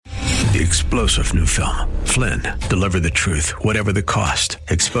The explosive new film, Flynn, deliver the truth, whatever the cost,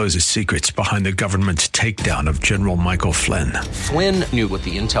 exposes secrets behind the government's takedown of General Michael Flynn. Flynn knew what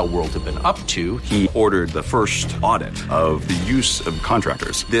the intel world had been up to. He ordered the first audit of the use of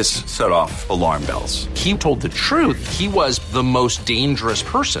contractors. This set off alarm bells. He told the truth. He was the most dangerous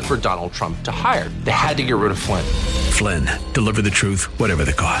person for Donald Trump to hire. They had to get rid of Flynn. Flynn, deliver the truth, whatever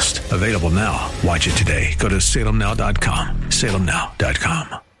the cost. Available now. Watch it today. Go to salemnow.com.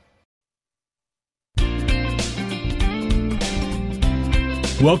 salemnow.com.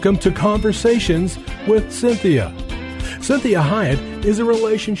 Welcome to Conversations with Cynthia. Cynthia Hyatt is a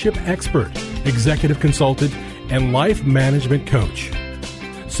relationship expert, executive consultant, and life management coach.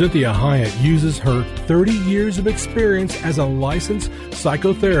 Cynthia Hyatt uses her 30 years of experience as a licensed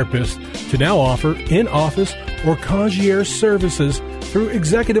psychotherapist to now offer in-office or concierge services through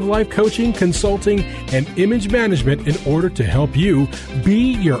executive life coaching, consulting, and image management in order to help you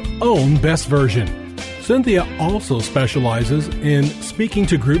be your own best version. Cynthia also specializes in speaking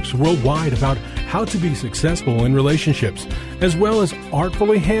to groups worldwide about how to be successful in relationships, as well as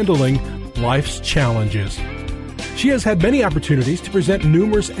artfully handling life's challenges. She has had many opportunities to present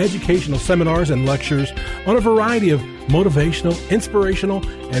numerous educational seminars and lectures on a variety of motivational, inspirational,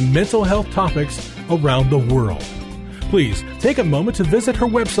 and mental health topics around the world. Please take a moment to visit her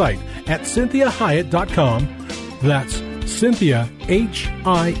website at CynthiaHyatt.com. That's Cynthia,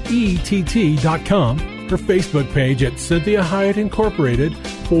 HIETT.com. Her Facebook page at Cynthia Hyatt Incorporated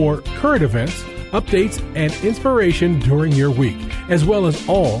for current events, updates, and inspiration during your week, as well as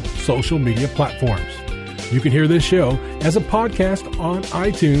all social media platforms. You can hear this show as a podcast on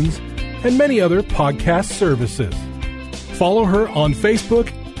iTunes and many other podcast services. Follow her on Facebook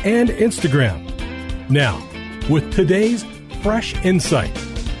and Instagram. Now, with today's fresh insight,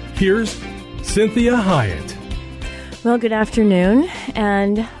 here's Cynthia Hyatt. Well, good afternoon,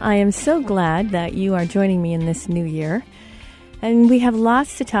 and I am so glad that you are joining me in this new year. And we have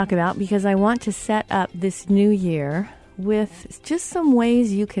lots to talk about because I want to set up this new year with just some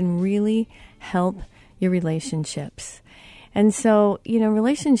ways you can really help your relationships. And so,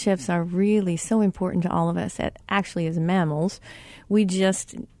 relationships are really so important to all of us. Actually, as mammals, we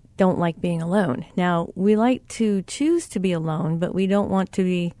just don't like being alone. Now, we like to choose to be alone, but we don't want to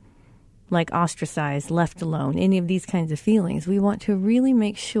be like ostracized, left alone, any of these kinds of feelings. We want to really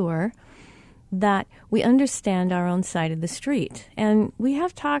make sure that we understand our own side of the street. And we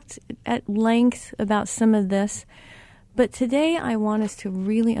have talked at length about some of this, but today I want us to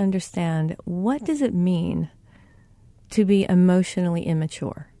really understand, what does it mean to be emotionally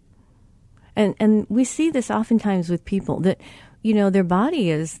immature? And we see this oftentimes with people that, their body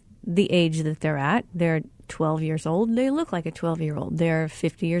is the age that they're at. They're 12 years old, they look like a 12-year-old. They're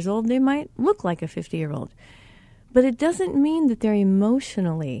 50 years old, they might look like a 50-year-old. But it doesn't mean that they're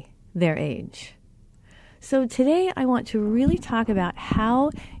emotionally their age. So today I want to really talk about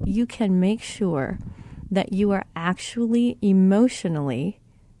how you can make sure that you are actually emotionally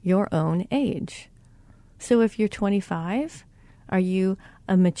your own age. So if you're 25, are you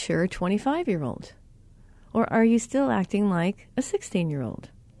a mature 25-year-old? Or are you still acting like a 16-year-old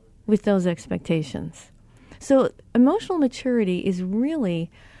with those expectations? So emotional maturity is really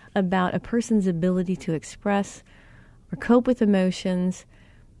about a person's ability to express or cope with emotions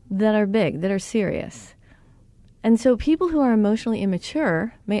that are big, that are serious. And so people who are emotionally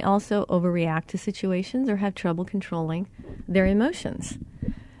immature may also overreact to situations or have trouble controlling their emotions.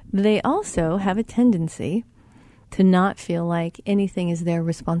 They also have a tendency to not feel like anything is their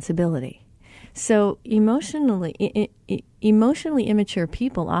responsibility. So emotionally immature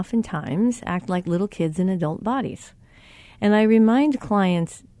people oftentimes act like little kids in adult bodies. And I remind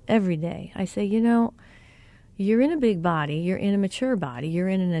clients every day, I say, you're in a big body, you're in a mature body, you're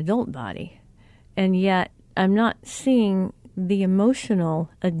in an adult body, and yet I'm not seeing the emotional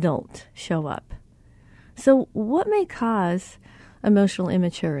adult show up. So what may cause emotional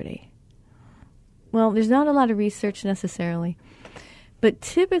immaturity? Well, there's not a lot of research necessarily, but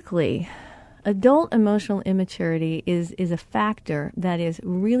typically adult emotional immaturity is a factor that is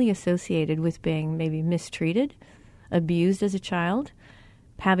really associated with being maybe mistreated, abused as a child,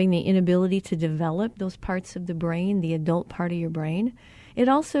 having the inability to develop those parts of the brain, the adult part of your brain. It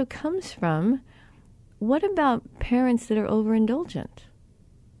also comes from, what about parents that are overindulgent?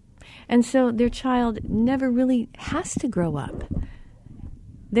 And so their child never really has to grow up.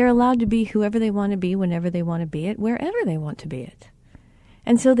 They're allowed to be whoever they want to be, whenever they want to be it, wherever they want to be it.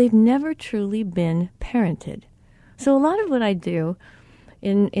 And so they've never truly been parented. So a lot of what I do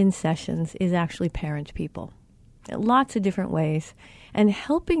in sessions is actually parent people. Lots of different ways. And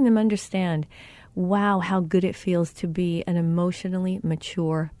helping them understand wow, how good it feels to be an emotionally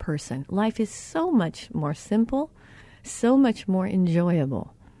mature person. Life is so much more simple, so much more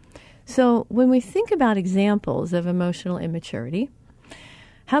enjoyable. So when we think about examples of emotional immaturity,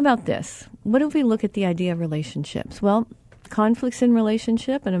 how about this? What if we look at the idea of relationships? Well, conflicts in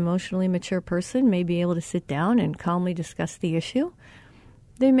relationship, an emotionally mature person may be able to sit down and calmly discuss the issue.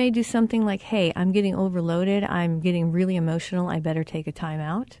 They may do something like, hey, I'm getting overloaded. I'm getting really emotional. I better take a time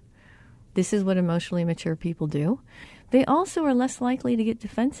out. This is what emotionally mature people do. They also are less likely to get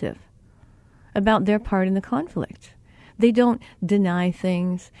defensive about their part in the conflict. They don't deny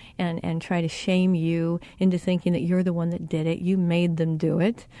things and try to shame you into thinking that you're the one that did it. You made them do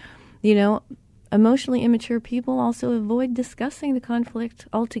it. You know, emotionally immature people also avoid discussing the conflict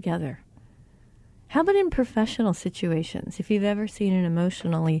altogether. How about in professional situations? If you've ever seen an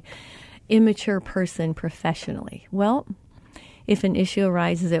emotionally immature person professionally, well, if an issue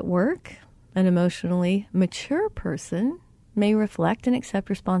arises at work, an emotionally mature person may reflect and accept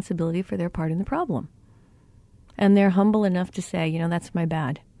responsibility for their part in the problem. And they're humble enough to say, that's my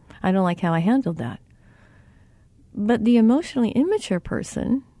bad. I don't like how I handled that. But the emotionally immature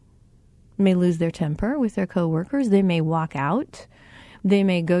person may lose their temper with their coworkers. They may walk out. They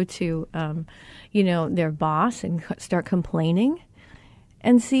may go to, their boss and start complaining.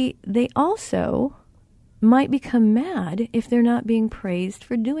 And see, they also might become mad if they're not being praised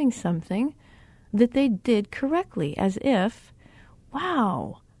for doing something that they did correctly, as if,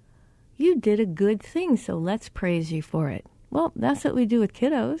 wow, you did a good thing, so let's praise you for it. Well, that's what we do with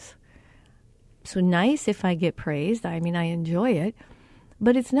kiddos. So nice if I get praised. I mean, I enjoy it.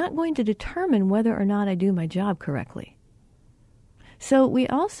 But it's not going to determine whether or not I do my job correctly. So we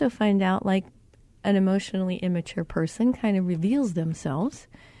also find out, like, an emotionally immature person kind of reveals themselves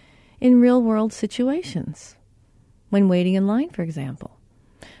in real-world situations. When waiting in line, for example.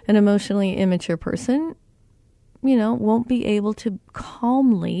 An emotionally immature person, won't be able to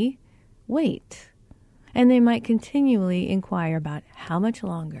calmly wait. And they might continually inquire about how much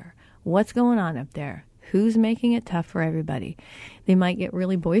longer, what's going on up there, who's making it tough for everybody. They might get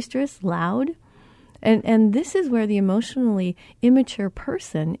really boisterous, loud. And this is where the emotionally immature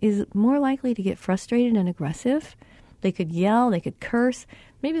person is more likely to get frustrated and aggressive. They could yell, they could curse.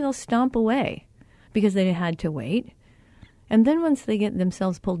 Maybe they'll stomp away because they had to wait. And then once they get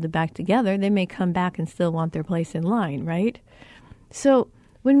themselves pulled back together, they may come back and still want their place in line, right? So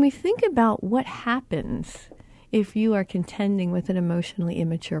when we think about what happens if you are contending with an emotionally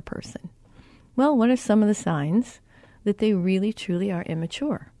immature person, well, what are some of the signs that they really, truly are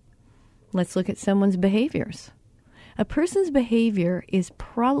immature? Let's look at someone's behaviors. A person's behavior is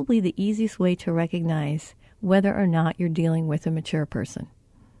probably the easiest way to recognize whether or not you're dealing with a mature person.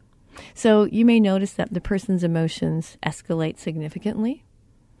 So you may notice that the person's emotions escalate significantly,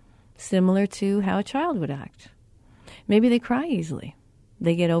 similar to how a child would act. Maybe they cry easily.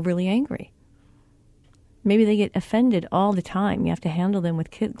 They get overly angry. Maybe they get offended all the time. You have to handle them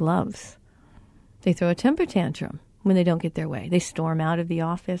with kid gloves. They throw a temper tantrum when they don't get their way. They storm out of the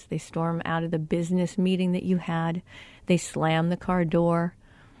office. They storm out of the business meeting that you had. They slam the car door.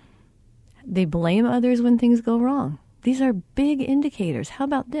 They blame others when things go wrong. These are big indicators. How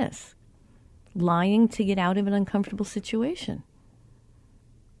about this? Lying to get out of an uncomfortable situation.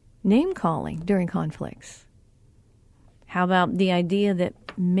 Name calling during conflicts. How about the idea that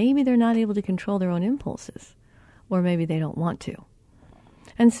maybe they're not able to control their own impulses, or maybe they don't want to.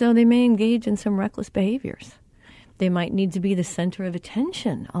 And so they may engage in some reckless behaviors. They might need to be the center of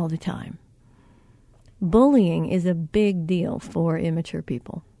attention all the time. Bullying is a big deal for immature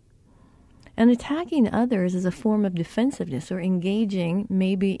people. And attacking others is a form of defensiveness or engaging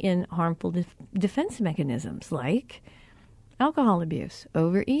maybe in harmful defense mechanisms like alcohol abuse,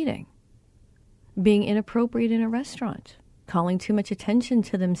 overeating, being inappropriate in a restaurant, calling too much attention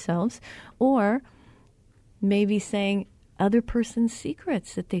to themselves, or maybe saying other person's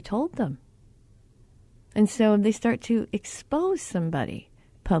secrets that they told them. And so they start to expose somebody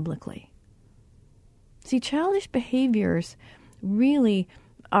publicly. See, childish behaviors really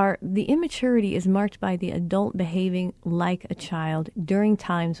are, the immaturity is marked by the adult behaving like a child during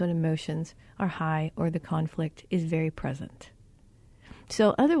times when emotions are high or the conflict is very present.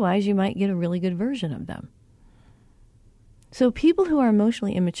 So otherwise, you might get a really good version of them. So people who are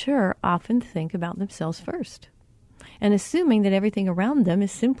emotionally immature often think about themselves first, and assuming that everything around them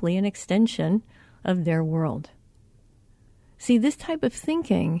is simply an extension of their world. See, this type of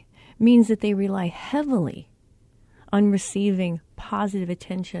thinking means that they rely heavily on receiving positive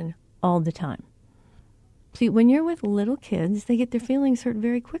attention all the time. See, when you're with little kids, they get their feelings hurt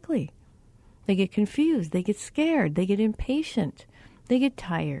very quickly. They get confused, they get scared, they get impatient, they get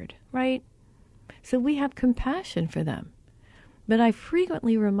tired, right? So we have compassion for them. But I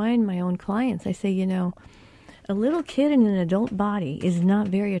frequently remind my own clients, I say, a little kid in an adult body is not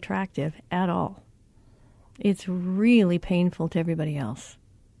very attractive at all. It's really painful to everybody else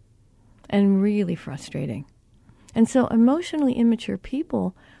and really frustrating. And so emotionally immature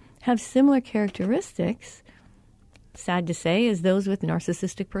people have similar characteristics, sad to say, as those with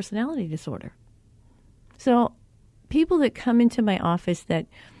narcissistic personality disorder. So people that come into my office that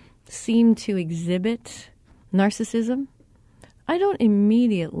seem to exhibit narcissism, I don't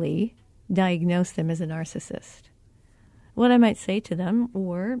immediately diagnose them as a narcissist. What I might say to them,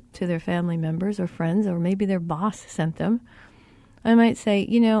 or to their family members or friends, or maybe their boss sent them, I might say,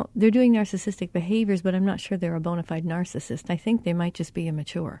 they're doing narcissistic behaviors, but I'm not sure they're a bona fide narcissist. I think they might just be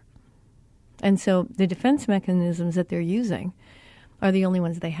immature. And so the defense mechanisms that they're using are the only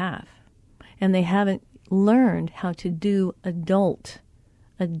ones they have. And they haven't learned how to do adult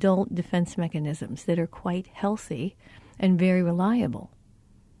defense mechanisms that are quite healthy and very reliable.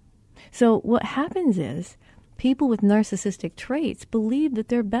 So what happens is people with narcissistic traits believe that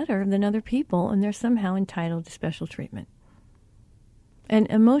they're better than other people and they're somehow entitled to special treatment. And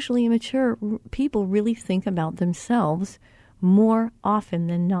emotionally immature people really think about themselves more often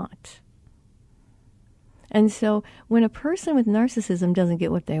than not. And so when a person with narcissism doesn't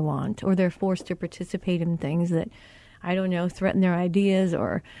get what they want, or they're forced to participate in things that, threaten their ideas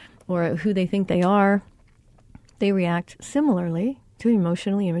or who they think they are, they react similarly to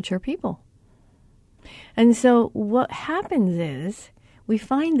emotionally immature people. And so what happens is we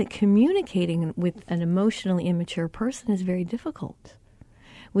find that communicating with an emotionally immature person is very difficult.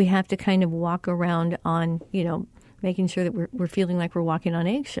 We have to kind of walk around on, making sure that we're feeling like we're walking on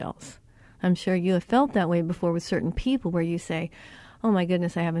eggshells. I'm sure you have felt that way before with certain people where you say, oh my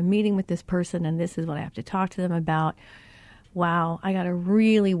goodness, I have a meeting with this person and this is what I have to talk to them about. Wow, I got to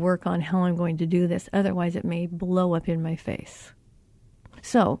really work on how I'm going to do this. Otherwise, it may blow up in my face.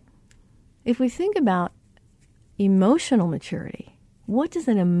 So, if we think about emotional maturity, what does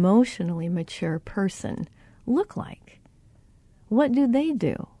an emotionally mature person look like? What do they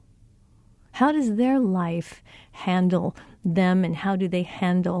do? How does their life handle them, and how do they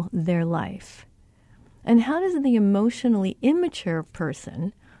handle their life? And how does the emotionally immature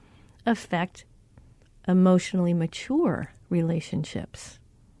person affect emotionally mature relationships?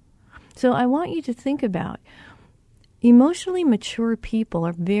 So I want you to think about emotionally mature people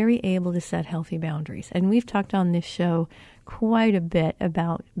are very able to set healthy boundaries. And we've talked on this show quite a bit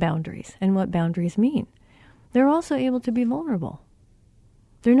about boundaries and what boundaries mean. They're also able to be vulnerable.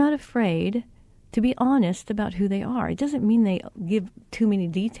 They're not afraid to be honest about who they are. It doesn't mean they give too many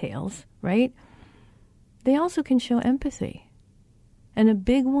details, right? They also can show empathy. And a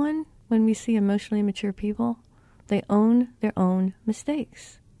big one, when we see emotionally mature people, they own their own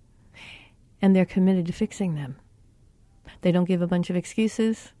mistakes. And they're committed to fixing them. They don't give a bunch of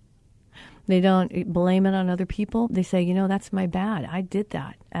excuses. They don't blame it on other people. They say, that's my bad. I did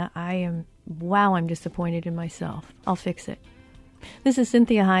that. I'm disappointed in myself. I'll fix it. This is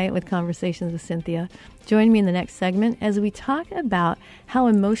Cynthia Hyatt with Conversations with Cynthia. Join me in the next segment as we talk about how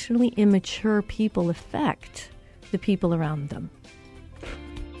emotionally immature people affect the people around them.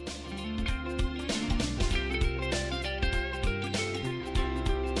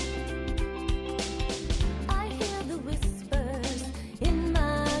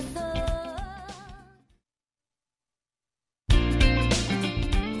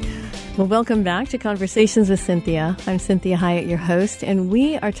 Well, welcome back to Conversations with Cynthia. I'm Cynthia Hyatt, your host, and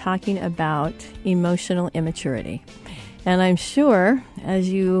we are talking about emotional immaturity. And I'm sure as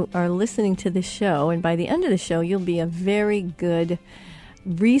you are listening to this show, and by the end of the show, you'll be a very good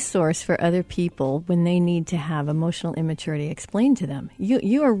resource for other people when they need to have emotional immaturity explained to them.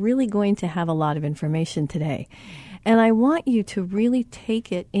 You are really going to have a lot of information today. And I want you to really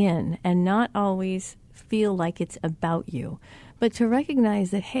take it in and not always feel like it's about you, but to recognize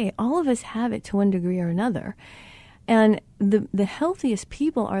that, hey, all of us have it to one degree or another. And the healthiest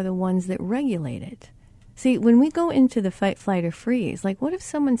people are the ones that regulate it. See, when we go into the fight, flight, or freeze, like what if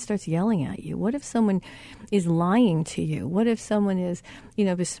someone starts yelling at you? What if someone is lying to you? What if someone is,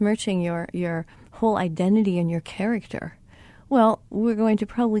 besmirching your whole identity and your character? Well, we're going to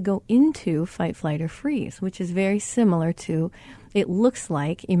probably go into fight, flight, or freeze, which is very similar to, it looks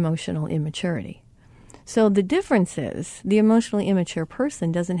like, emotional immaturity. So the difference is the emotionally immature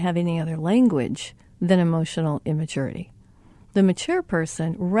person doesn't have any other language than emotional immaturity. The mature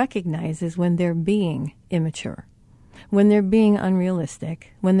person recognizes when they're being immature, when they're being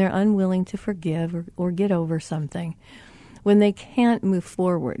unrealistic, when they're unwilling to forgive or get over something, when they can't move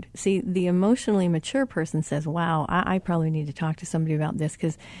forward. See, the emotionally mature person says, wow, I probably need to talk to somebody about this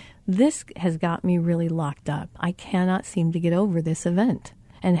because this has got me really locked up. I cannot seem to get over this event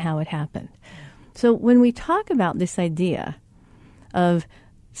and how it happened. So when we talk about this idea of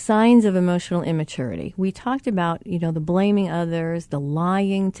signs of emotional immaturity, we talked about, the blaming others, the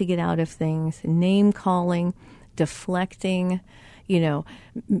lying to get out of things, name calling, deflecting,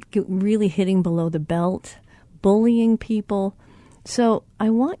 really hitting below the belt, bullying people. So I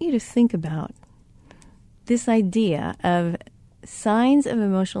want you to think about this idea of signs of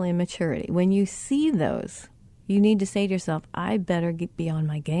emotional immaturity. When you see those, you need to say to yourself, I better be on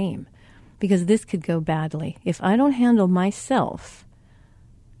my game because this could go badly. If I don't handle myself,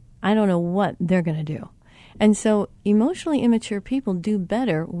 I don't know what they're going to do. And so emotionally immature people do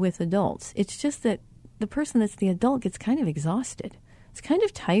better with adults. It's just that the person that's the adult gets kind of exhausted. It's kind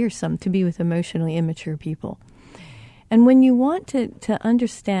of tiresome to be with emotionally immature people. And when you want to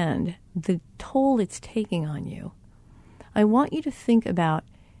understand the toll it's taking on you, I want you to think about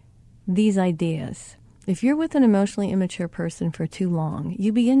these ideas. If you're with an emotionally immature person for too long,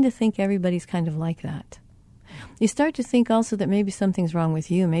 you begin to think everybody's kind of like that. You start to think also that maybe something's wrong with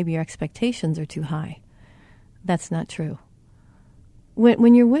you. Maybe your expectations are too high. That's not true.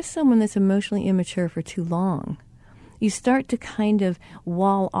 When you're with someone that's emotionally immature for too long, you start to kind of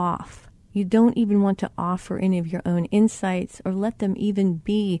wall off. You don't even want to offer any of your own insights or let them even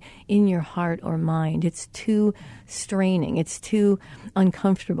be in your heart or mind. It's too straining. It's too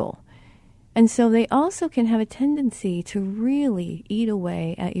uncomfortable. And so they also can have a tendency to really eat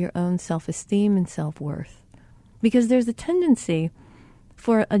away at your own self-esteem and self-worth. Because there's a tendency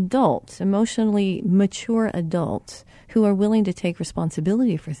for adults, emotionally mature adults, who are willing to take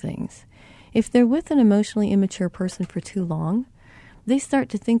responsibility for things. If they're with an emotionally immature person for too long, they start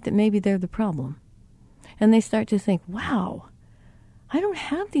to think that maybe they're the problem. And they start to think, wow, I don't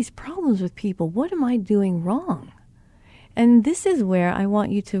have these problems with people. What am I doing wrong? And this is where I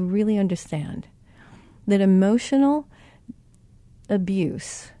want you to really understand that emotional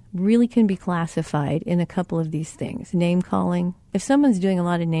abuse really can be classified in a couple of these things. Name calling. If someone's doing a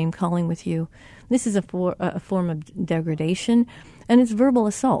lot of name calling with you, this is a form of degradation, and it's verbal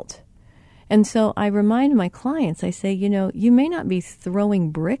assault. And so I remind my clients, I say, you may not be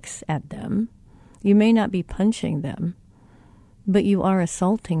throwing bricks at them, you may not be punching them, but you are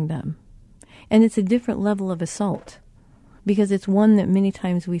assaulting them. And it's a different level of assault because it's one that many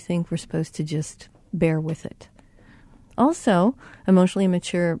times we think we're supposed to just bear with it. Also, emotionally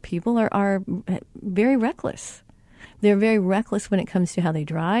immature people are very reckless. They're very reckless when it comes to how they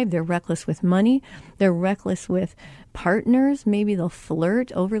drive. They're reckless with money. They're reckless with partners. Maybe they'll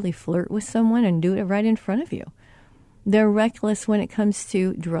overly flirt with someone and do it right in front of you. They're reckless when it comes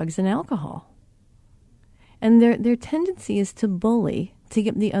to drugs and alcohol. And their tendency is to bully, to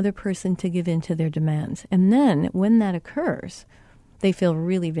get the other person to give in to their demands. And then when that occurs, they feel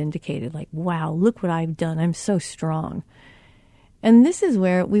really vindicated, like, wow, look what I've done. I'm so strong. And this is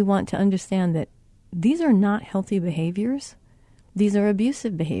where we want to understand that these are not healthy behaviors. These are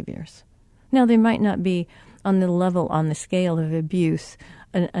abusive behaviors. Now, they might not be on the scale of abuse,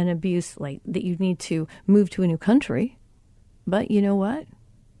 an abuse like that you need to move to a new country. But you know what?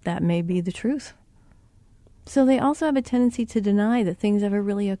 That may be the truth. So they also have a tendency to deny that things ever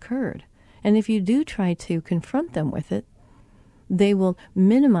really occurred. And if you do try to confront them with it, they will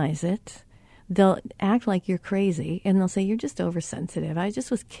minimize it. They'll act like you're crazy, and they'll say, you're just oversensitive. I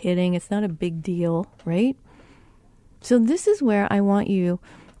just was kidding. It's not a big deal, right? So this is where I want you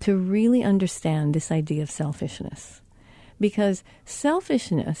to really understand this idea of selfishness. Because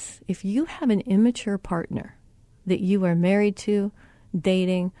selfishness, if you have an immature partner that you are married to,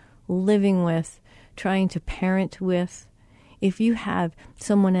 dating, living with, trying to parent with, if you have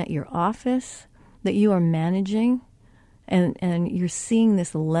someone at your office that you are managing, and you're seeing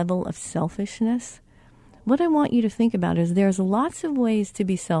this level of selfishness, what I want you to think about is there's lots of ways to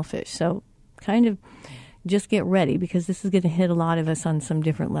be selfish. So kind of just get ready because this is going to hit a lot of us on some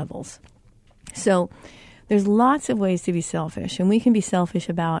different levels. So there's lots of ways to be selfish. And we can be selfish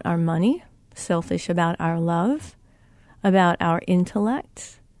about our money, selfish about our love, about our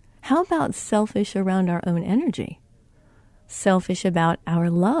intellect. How about selfish around our own energy? Selfish about our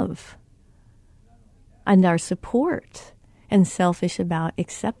love and our support, and selfish about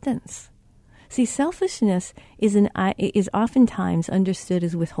acceptance. See, selfishness is oftentimes understood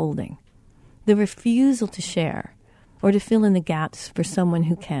as withholding, the refusal to share or to fill in the gaps for someone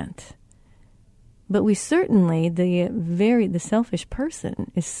who can't. But we certainly, the selfish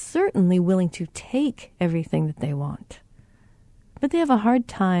person is certainly willing to take everything that they want. But they have a hard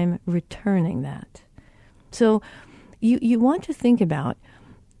time returning that. So you want to think about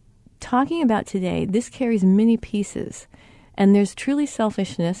talking about today. This carries many pieces. And there's truly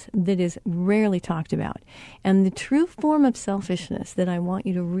selfishness that is rarely talked about. And the true form of selfishness that I want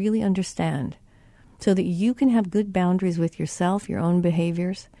you to really understand so that you can have good boundaries with yourself, your own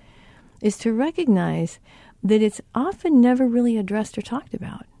behaviors, is to recognize that it's often never really addressed or talked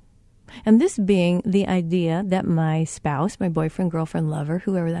about. And this being the idea that my spouse, my boyfriend, girlfriend, lover,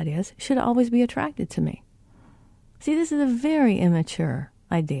 whoever that is, should always be attracted to me. See, this is a very immature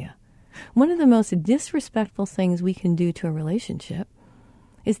idea. One of the most disrespectful things we can do to a relationship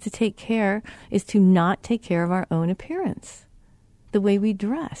is to not take care of our own appearance, the way we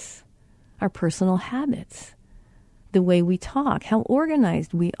dress, our personal habits, the way we talk, how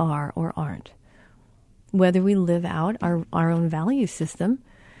organized we are or aren't, whether we live out our own value system.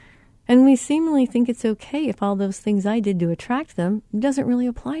 And we seemingly think it's okay if all those things I did to attract them doesn't really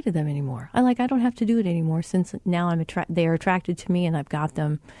apply to them anymore. I don't have to do it anymore since now they are attracted to me and I've got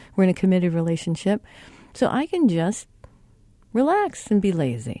them. We're in a committed relationship. So I can just relax and be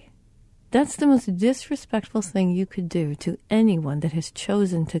lazy. That's the most disrespectful thing you could do to anyone that has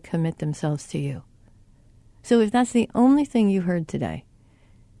chosen to commit themselves to you. So if that's the only thing you heard today,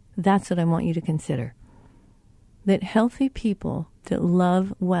 that's what I want you to consider. That healthy people that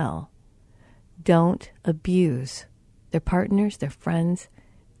love well don't abuse their partners, their friends,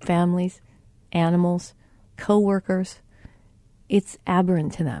 families, animals, co-workers. It's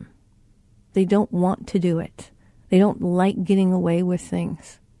aberrant to them. They don't want to do it. They don't like getting away with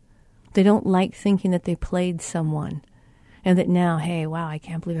things. They don't like thinking that they played someone and that now, hey, wow, I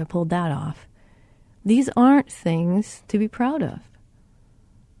can't believe I pulled that off. These aren't things to be proud of.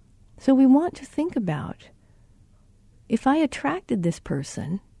 So we want to think about, if I attracted this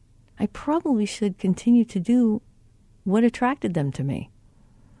person, I probably should continue to do what attracted them to me.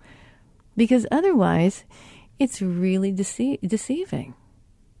 Because otherwise, it's really deceiving.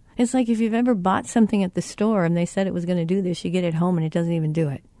 It's like if you've ever bought something at the store and they said it was going to do this, you get it home and it doesn't even do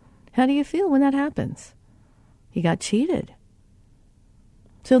it. How do you feel when that happens? You got cheated.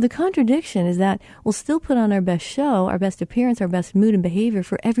 So the contradiction is that we'll still put on our best show, our best appearance, our best mood and behavior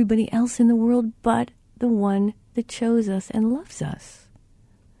for everybody else in the world but the one that chose us and loves us.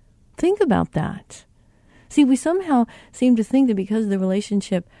 Think about that. See, we somehow seem to think that because the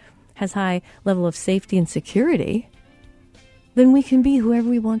relationship has high level of safety and security, then we can be whoever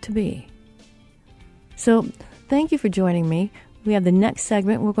we want to be. So thank you for joining me. We have the next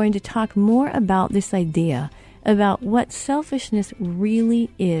segment. We're going to talk more about this idea, about what selfishness really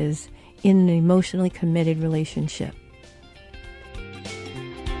is in an emotionally committed relationship.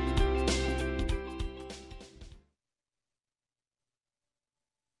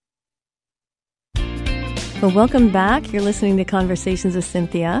 Well, welcome back. You're listening to Conversations with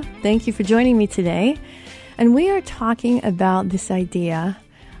Cynthia. Thank you for joining me today. And we are talking about this idea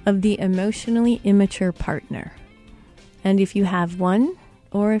of the emotionally immature partner. And if you have one,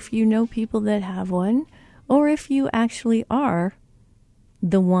 or if you know people that have one, or if you actually are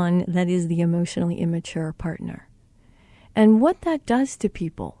the one that is the emotionally immature partner. And what that does to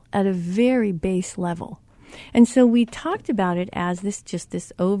people at a very base level. And so we talked about it as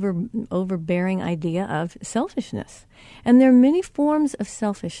this overbearing idea of selfishness. And there are many forms of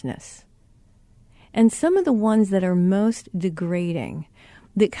selfishness. And some of the ones that are most degrading,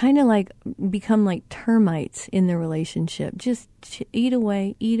 that kind of like become like termites in the relationship, just eat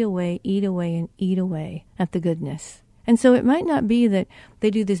away, eat away, eat away, and eat away at the goodness. And so it might not be that they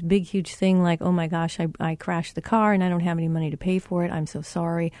do this big, huge thing like, oh my gosh, I crashed the car and I don't have any money to pay for it. I'm so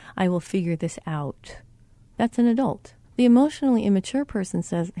sorry. I will figure this out. That's an adult. The emotionally immature person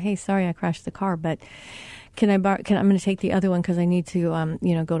says, hey, sorry, I crashed the car, but I'm going to take the other one because I need to,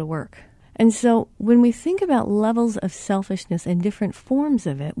 go to work. And so when we think about levels of selfishness and different forms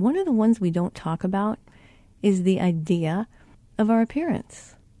of it, one of the ones we don't talk about is the idea of our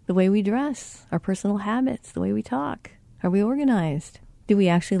appearance, the way we dress, our personal habits, the way we talk. Are we organized? Do we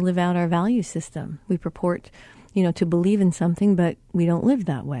actually live out our value system? We purport, to believe in something, but we don't live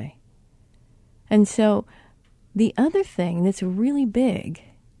that way. And so the other thing that's really big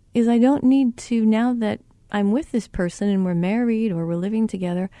is I don't need to, now that I'm with this person and we're married or we're living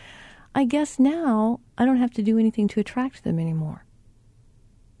together, I guess now I don't have to do anything to attract them anymore.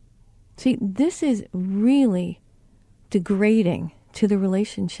 See, this is really degrading to the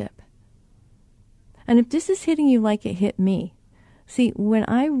relationship. And if this is hitting you like it hit me, see, when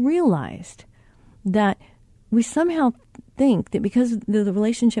I realized that we somehow think that because the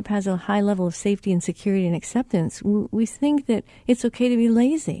relationship has a high level of safety and security and acceptance, we think that it's okay to be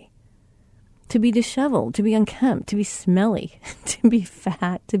lazy, to be disheveled, to be unkempt, to be smelly, to be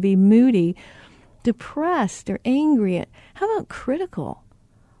fat, to be moody, depressed or angry. How about critical?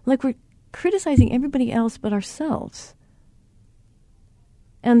 Like we're criticizing everybody else but ourselves.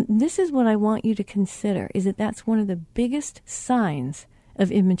 And this is what I want you to consider, is that that's one of the biggest signs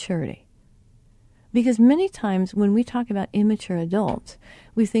of immaturity. Because many times when we talk about immature adults,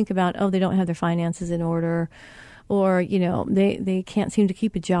 we think about, oh, they don't have their finances in order, or, they can't seem to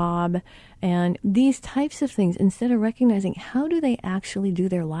keep a job, and these types of things, instead of recognizing how do they actually do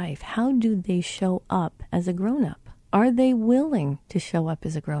their life? How do they show up as a grown-up? Are they willing to show up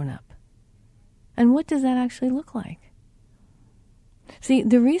as a grown-up? And what does that actually look like? See,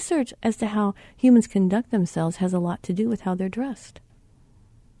 the research as to how humans conduct themselves has a lot to do with how they're dressed.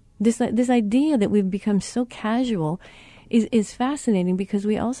 This idea that we've become so casual is fascinating, because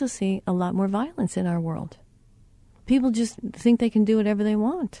we also see a lot more violence in our world. People just think they can do whatever they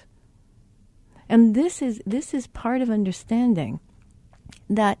want. And this is part of understanding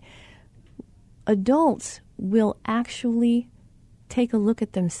that adults will actually take a look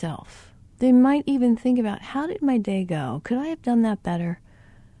at themselves. They might even think about, how did my day go? Could I have done that better?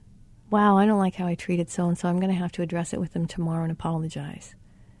 Wow, I don't like how I treated so-and-so. I'm going to have to address it with them tomorrow and apologize.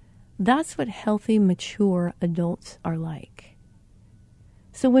 That's what healthy, mature adults are like.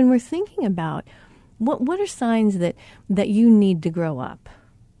 So when we're thinking about what are signs that you need to grow up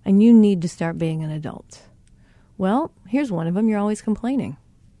and you need to start being an adult? Well, here's one of them. You're always complaining.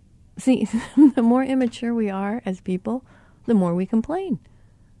 See, the more immature we are as people, the more we complain.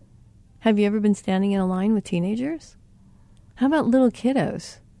 Have you ever been standing in a line with teenagers? How about little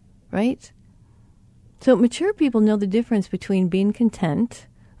kiddos, right? So mature people know the difference between being content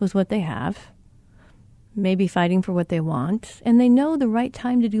with what they have, maybe fighting for what they want, and they know the right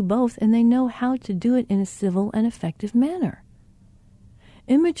time to do both, and they know how to do it in a civil and effective manner.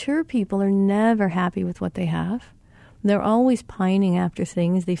 Immature people are never happy with what they have. They're always pining after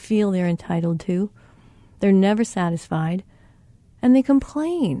things they feel they're entitled to. They're never satisfied, and they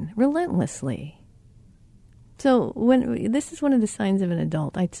complain relentlessly. So this is one of the signs of an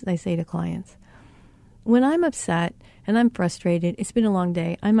adult, I say to clients. When I'm upset and I'm frustrated, it's been a long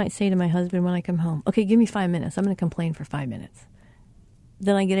day, I might say to my husband when I come home, okay, give me 5 minutes. I'm going to complain for 5 minutes.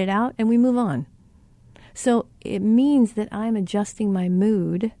 Then I get it out and we move on. So it means that I'm adjusting my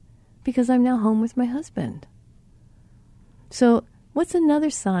mood because I'm now home with my husband. So what's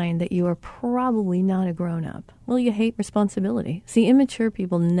another sign that you are probably not a grown-up? Well, you hate responsibility. See, immature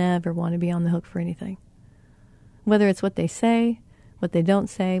people never want to be on the hook for anything. Whether it's what they say, what they don't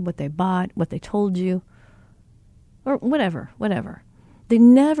say, what they bought, what they told you, or whatever. They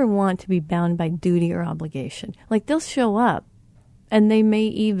never want to be bound by duty or obligation. Like, they'll show up and they may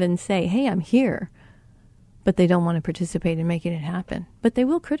even say, hey, I'm here, but they don't want to participate in making it happen. But they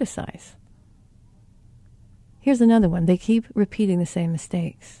will criticize. Here's another one. They keep repeating the same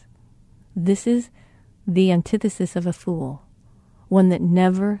mistakes. This is the antithesis of a fool, one that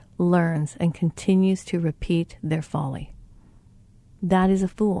never learns and continues to repeat their folly. That is a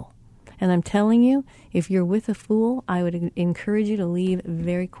fool. And I'm telling you, if you're with a fool, I would encourage you to leave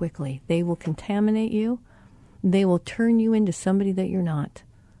very quickly. They will contaminate you. They will turn you into somebody that you're not.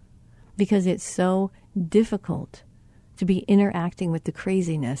 Because it's so difficult to be interacting with the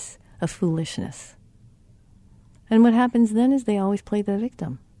craziness of foolishness. And what happens then is they always play the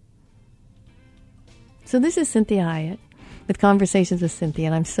victim. So this is Cynthia Hiett with Conversations with Cynthia,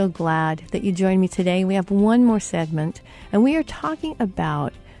 and I'm so glad that you joined me today. We have one more segment, and we are talking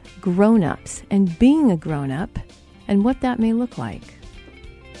about grown-ups and being a grown-up and what that may look like.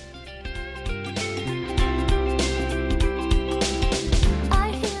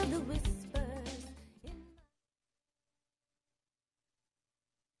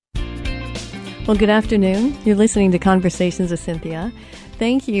 Well, good afternoon. You're listening to Conversations with Cynthia.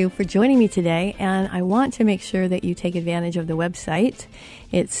 Thank you for joining me today, and I want to make sure that you take advantage of the website.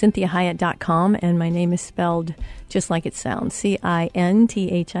 It's CynthiaHiett.com, and my name is spelled just like it sounds,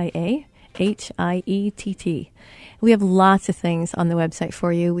 CynthiaHiett. We have lots of things on the website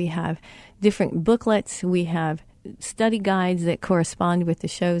for you. We have different booklets. We have study guides that correspond with the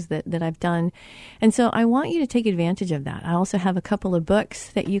shows that I've done. And so I want you to take advantage of that. I also have a couple of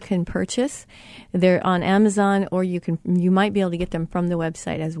books that you can purchase. They're on Amazon, or you might be able to get them from the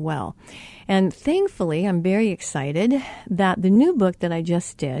website as well. And thankfully, I'm very excited that the new book that I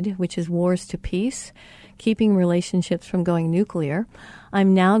just did, which is Wars to Peace, Keeping Relationships from Going Nuclear,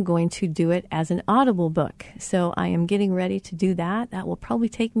 I'm now going to do it as an Audible book. So I am getting ready to do that. That will probably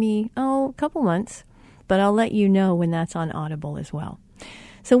take me, a couple months. But I'll let you know when that's on Audible as well.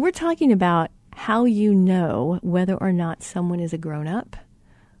 So we're talking about how you know whether or not someone is a grown-up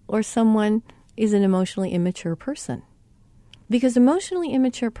or someone is an emotionally immature person. Because emotionally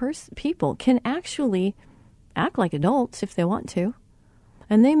immature people can actually act like adults if they want to.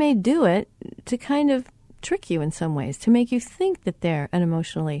 And they may do it to kind of trick you in some ways, to make you think that they're an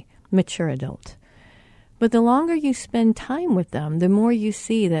emotionally mature adult. But the longer you spend time with them, the more you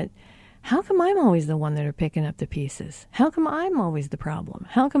see that, how come I'm always the one that are picking up the pieces? How come I'm always the problem?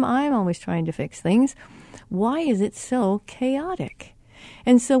 How come I'm always trying to fix things? Why is it so chaotic?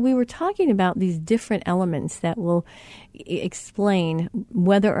 And so we were talking about these different elements that will explain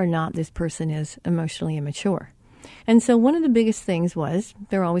whether or not this person is emotionally immature. And so one of the biggest things was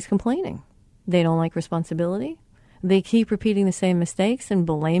they're always complaining. They don't like responsibility. They keep repeating the same mistakes and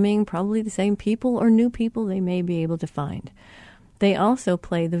blaming probably the same people or new people they may be able to find. They also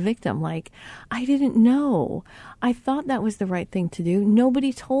play the victim, like, I didn't know. I thought that was the right thing to do.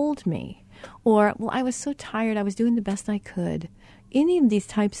 Nobody told me. Or, well, I was so tired. I was doing the best I could. Any of these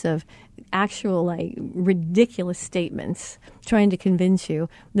types of actual, like, ridiculous statements trying to convince you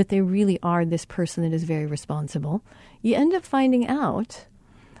that they really are this person that is very responsible, you end up finding out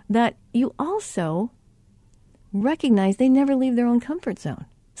that you also recognize they never leave their own comfort zone.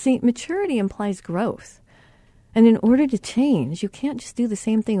 See, maturity implies growth. And in order to change, you can't just do the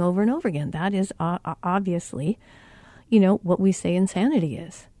same thing over and over again. That is obviously, what we say insanity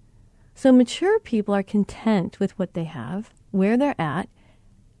is. So mature people are content with what they have, where they're at,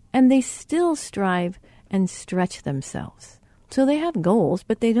 and they still strive and stretch themselves. So they have goals,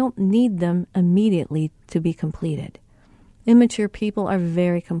 but they don't need them immediately to be completed. Immature people are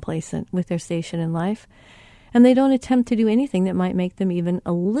very complacent with their station in life, and they don't attempt to do anything that might make them even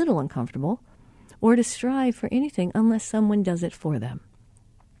a little uncomfortable, or to strive for anything unless someone does it for them.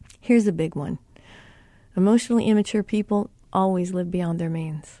 Here's a big one. Emotionally immature people always live beyond their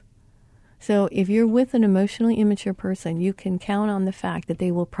means. So if you're with an emotionally immature person, you can count on the fact that they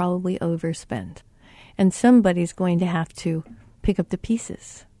will probably overspend. And somebody's going to have to pick up the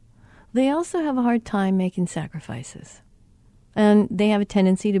pieces. They also have a hard time making sacrifices. And they have a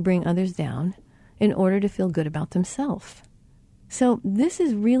tendency to bring others down in order to feel good about themselves. So this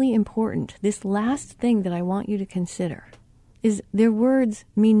is really important. This last thing that I want you to consider is their words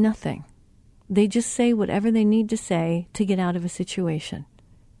mean nothing. They just say whatever they need to say to get out of a situation.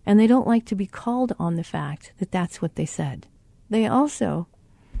 And they don't like to be called on the fact that that's what they said. They also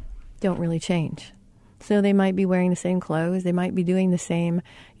don't really change. So they might be wearing the same clothes. They might be doing the same,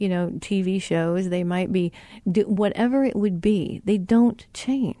 TV shows. They might be whatever it would be. They don't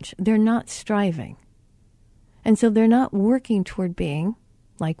change. They're not striving. And so they're not working toward being,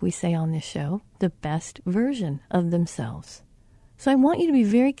 like we say on this show, the best version of themselves. So I want you to be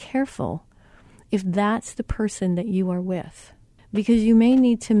very careful if that's the person that you are with, because you may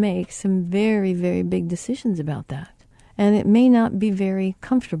need to make some very, very big decisions about that. And it may not be very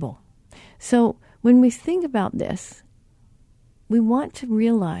comfortable. So when we think about this, we want to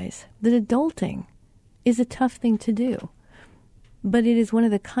realize that adulting is a tough thing to do. But it is one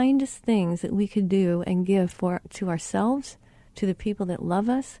of the kindest things that we could do and give to ourselves, to the people that love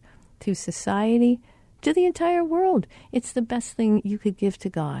us, to society, to the entire world. It's the best thing you could give to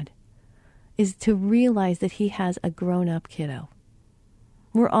God, is to realize that He has a grown-up kiddo.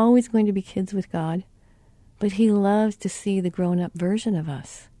 We're always going to be kids with God, but He loves to see the grown-up version of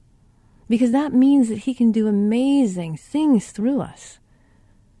us, because that means that He can do amazing things through us.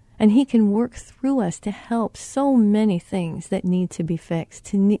 And He can work through us to help so many things that need to be fixed,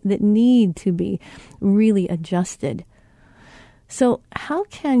 that need to be really adjusted. So how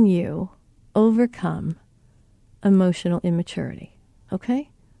can you overcome emotional immaturity? Okay?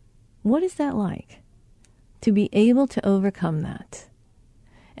 What is that like? To be able to overcome that.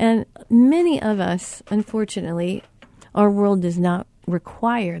 And many of us, unfortunately, our world does not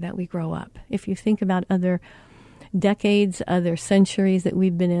require that we grow up. If you think about other decades, other centuries that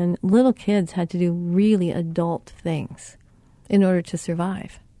we've been in, little kids had to do really adult things in order to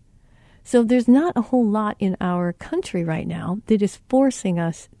survive. So there's not a whole lot in our country right now that is forcing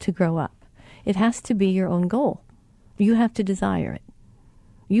us to grow up. It has to be your own goal. You have to desire it.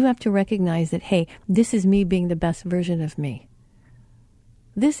 You have to recognize that, hey, this is me being the best version of me.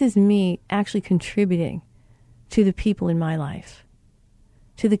 This is me actually contributing to the people in my life,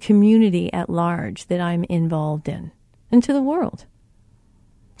 to the community at large that I'm involved in, and to the world.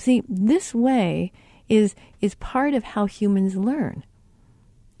 See, this way is part of how humans learn.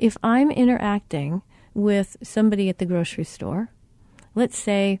 If I'm interacting with somebody at the grocery store, let's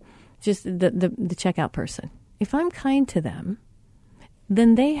say just the checkout person, if I'm kind to them,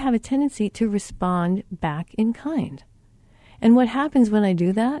 then they have a tendency to respond back in kind. And what happens when I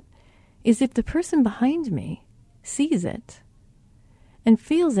do that is if the person behind me sees it and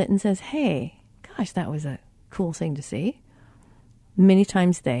feels it and says, hey, gosh, that was a cool thing to see, many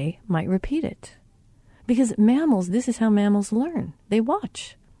times they might repeat it. Because mammals, this is how mammals learn. They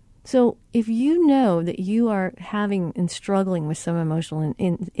watch. So if you know that you are having and struggling with some emotional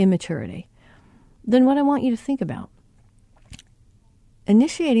immaturity, then what I want you to think about,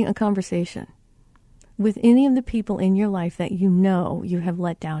 initiating a conversation with any of the people in your life that you know you have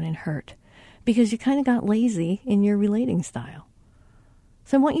let down and hurt because you kind of got lazy in your relating style.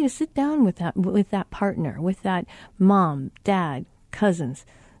 So I want you to sit down with that partner, with that mom, dad, cousins,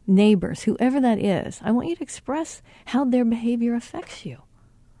 neighbors, whoever that is. I want you to express how their behavior affects you.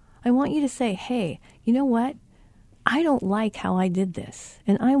 I want you to say, hey, you know what? I don't like how I did this,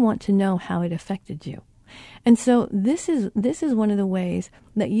 and I want to know how it affected you. And so this is one of the ways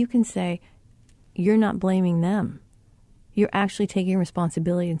that you can say, you're not blaming them. You're actually taking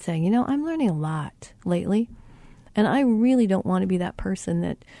responsibility and saying, you know, I'm learning a lot lately, and I really don't want to be that person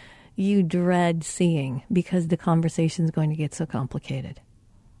that you dread seeing because the conversation is going to get so complicated.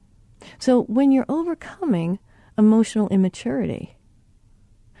 So when you're overcoming emotional immaturity,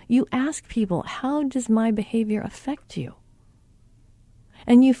 you ask people, how does my behavior affect you?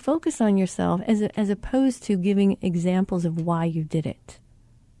 And you focus on yourself as opposed to giving examples of why you did it.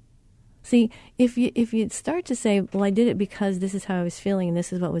 See, if you start to say, well, I did it because this is how I was feeling and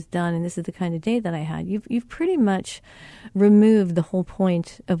this is what was done and this is the kind of day that I had, you've pretty much removed the whole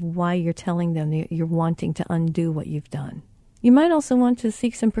point of why you're telling them that you're wanting to undo what you've done. You might also want to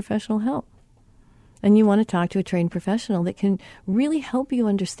seek some professional help. And you want to talk to a trained professional that can really help you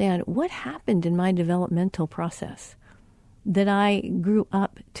understand what happened in my developmental process, that I grew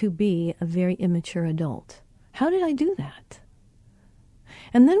up to be a very immature adult. How did I do that?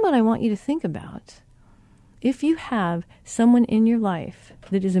 And then what I want you to think about, if you have someone in your life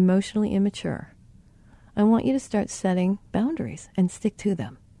that is emotionally immature, I want you to start setting boundaries and stick to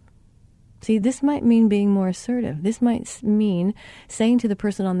them. See, this might mean being more assertive. This might mean saying to the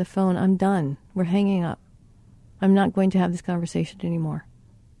person on the phone, I'm done. We're hanging up. I'm not going to have this conversation anymore.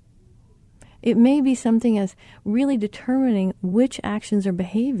 It may be something as really determining which actions or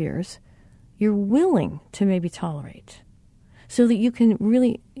behaviors you're willing to maybe tolerate so that you can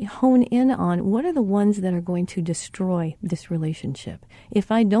really hone in on what are the ones that are going to destroy this relationship.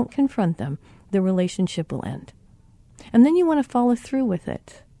 If I don't confront them, the relationship will end. And then you want to follow through with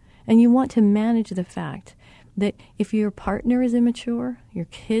it. And you want to manage the fact that if your partner is immature,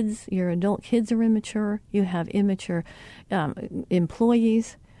 your adult kids are immature, you have immature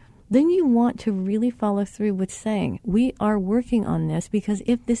employees, then you want to really follow through with saying, we are working on this because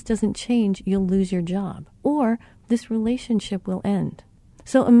if this doesn't change, you'll lose your job or this relationship will end.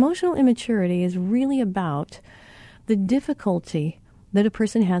 So emotional immaturity is really about the difficulty that a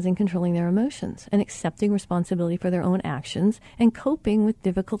person has in controlling their emotions and accepting responsibility for their own actions and coping with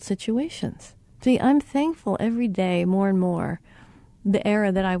difficult situations. See, I'm thankful every day more and more the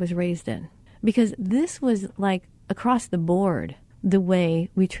era that I was raised in, because this was like across the board the way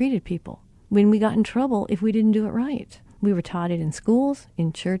we treated people. When we got in trouble if we didn't do it right, we were taught it in schools,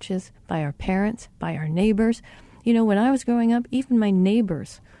 in churches, by our parents, by our neighbors. You know, when I was growing up, even my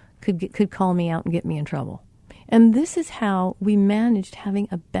neighbors could call me out and get me in trouble. And this is how we managed having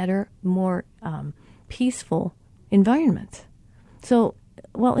a better, more peaceful environment. So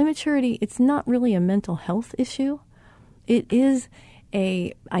while immaturity, it's not really a mental health issue, it is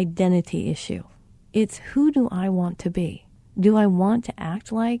a identity issue. It's who do I want to be? Do I want to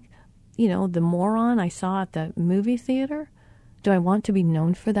act like, you know, the moron I saw at the movie theater? Do I want to be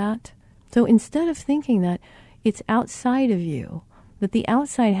known for that? So instead of thinking that it's outside of you, that the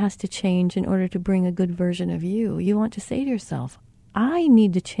outside has to change in order to bring a good version of you, you want to say to yourself, I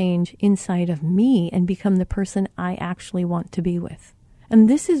need to change inside of me and become the person I actually want to be with. And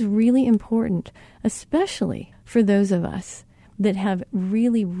this is really important, especially for those of us that have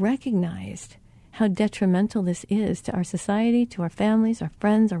really recognized how detrimental this is to our society, to our families, our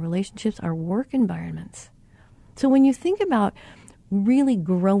friends, our relationships, our work environments. So when you think about really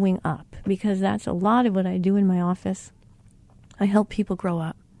growing up, because that's a lot of what I do in my office, I help people grow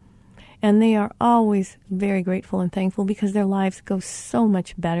up. And they are always very grateful and thankful because their lives go so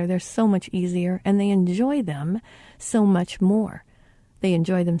much better. They're so much easier, and they enjoy them so much more. They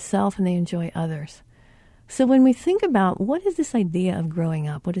enjoy themselves and they enjoy others. So when we think about what is this idea of growing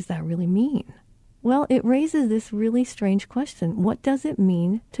up, what does that really mean? Well, it raises this really strange question. What does it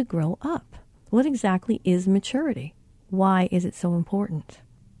mean to grow up? What exactly is maturity? Why is it so important?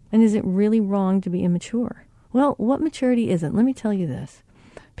 And is it really wrong to be immature? Well, what maturity isn't? Let me tell you this.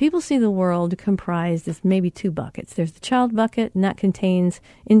 People see the world comprised as maybe two buckets. There's the child bucket, and that contains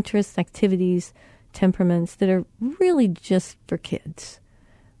interests, activities, temperaments that are really just for kids.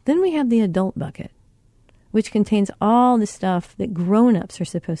 Then we have the adult bucket, which contains all the stuff that grown-ups are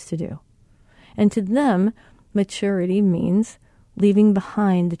supposed to do. And to them, maturity means leaving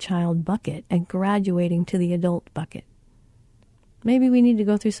behind the child bucket and graduating to the adult bucket. Maybe we need to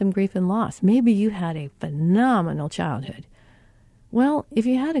go through some grief and loss. Maybe you had a phenomenal childhood. Well, if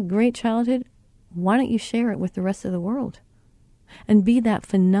you had a great childhood, why don't you share it with the rest of the world and be that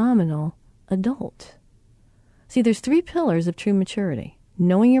phenomenal adult? See, there's 3 pillars of true maturity: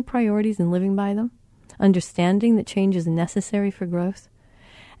 knowing your priorities and living by them, understanding that change is necessary for growth,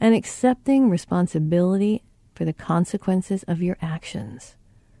 and accepting responsibility for the consequences of your actions,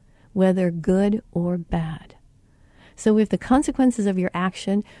 whether good or bad. So if the consequences of your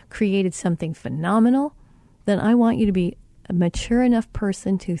action created something phenomenal, then I want you to be a mature enough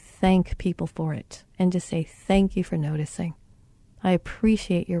person to thank people for it and to say, thank you for noticing. I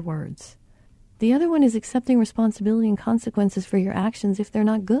appreciate your words. The other one is accepting responsibility and consequences for your actions if they're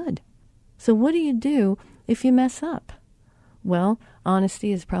not good. So what do you do if you mess up? Well,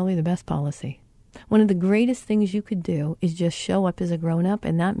 honesty is probably the best policy. One of the greatest things you could do is just show up as a grown-up,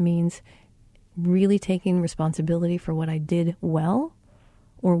 and that means really taking responsibility for what I did well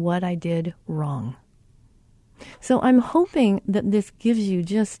or what I did wrong. So I'm hoping that this gives you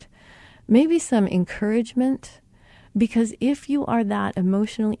just maybe some encouragement, because if you are that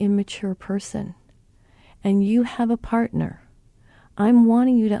emotionally immature person and you have a partner, I'm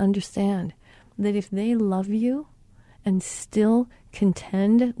wanting you to understand that if they love you and still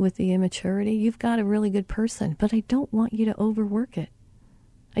contend with the immaturity, you've got a really good person. But I don't want you to overwork it.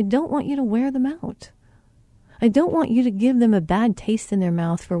 I don't want you to wear them out. I don't want you to give them a bad taste in their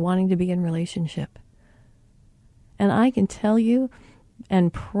mouth for wanting to be in relationship. And I can tell you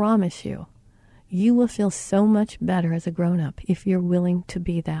and promise you, you will feel so much better as a grown-up if you're willing to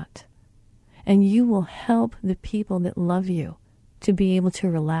be that. And you will help the people that love you to be able to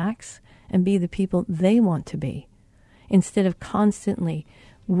relax and be the people they want to be, instead of constantly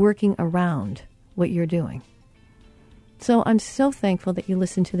working around what you're doing. So I'm so thankful that you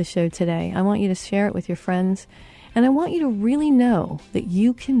listened to the show today. I want you to share it with your friends, and I want you to really know that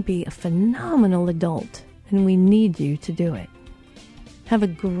you can be a phenomenal adult, and we need you to do it. Have a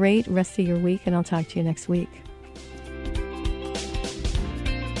great rest of your week, and I'll talk to you next week.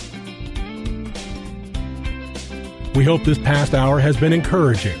 We hope this past hour has been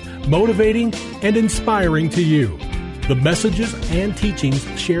encouraging, motivating, and inspiring to you. The messages and teachings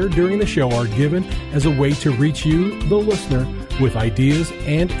shared during the show are given as a way to reach you, the listener, with ideas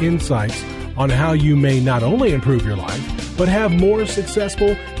and insights on how you may not only improve your life, but have more successful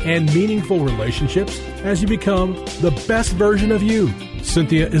and meaningful relationships as you become the best version of you.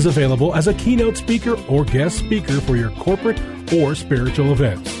 Cynthia is available as a keynote speaker or guest speaker for your corporate or spiritual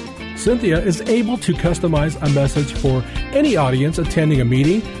events. Cynthia is able to customize a message for any audience attending a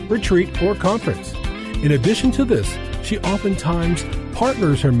meeting, retreat, or conference. In addition to this, she oftentimes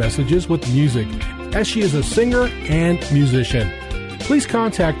partners her messages with music, as she is a singer and musician. Please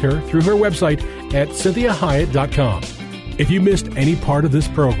contact her through her website at CynthiaHyatt.com. If you missed any part of this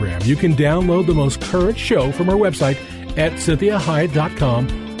program, you can download the most current show from her website at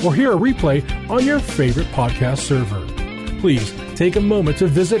CynthiaHyatt.com or hear a replay on your favorite podcast server. Please take a moment to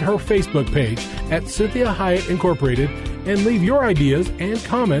visit her Facebook page at Cynthia Hyatt Incorporated and leave your ideas and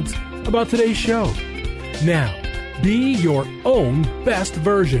comments about today's show. Now, be your own best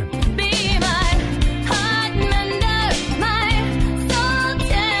version. Be my heart mender, my soul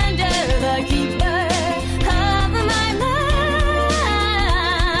tender, the keeper of my mind.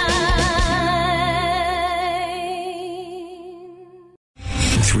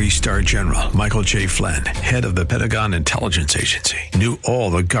 3-star General Michael J. Flynn, head of the Pentagon Intelligence Agency, knew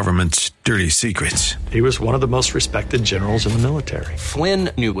all the government's dirty secrets. He was one of the most respected generals in the military. Flynn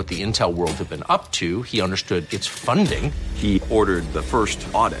knew what the intel world had been up to. He understood its funding. He ordered the first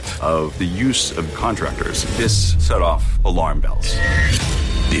audit of the use of contractors. This set off alarm bells.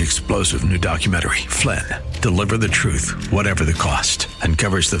 The explosive new documentary, Flynn, Deliver the Truth, Whatever the Cost,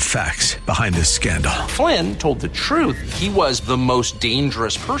 uncovers the facts behind this scandal. Flynn told the truth. He was the most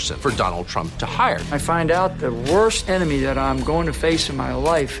dangerous person for Donald Trump to hire. I find out the worst enemy that I'm going to face in my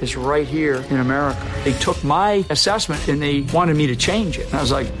life is right here in America. They took my assessment and they wanted me to change it. And I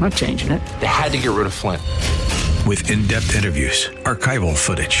was like, I'm not changing it. They had to get rid of Flynn. With in-depth interviews, archival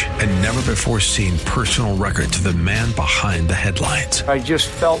footage, and never-before-seen personal records of the man behind the headlines. I just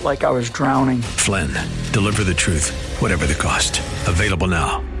felt like I was drowning. Flynn, Deliver the Truth, Whatever the Cost. Available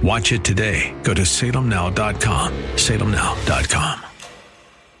now. Watch it today. Go to salemnow.com. salemnow.com.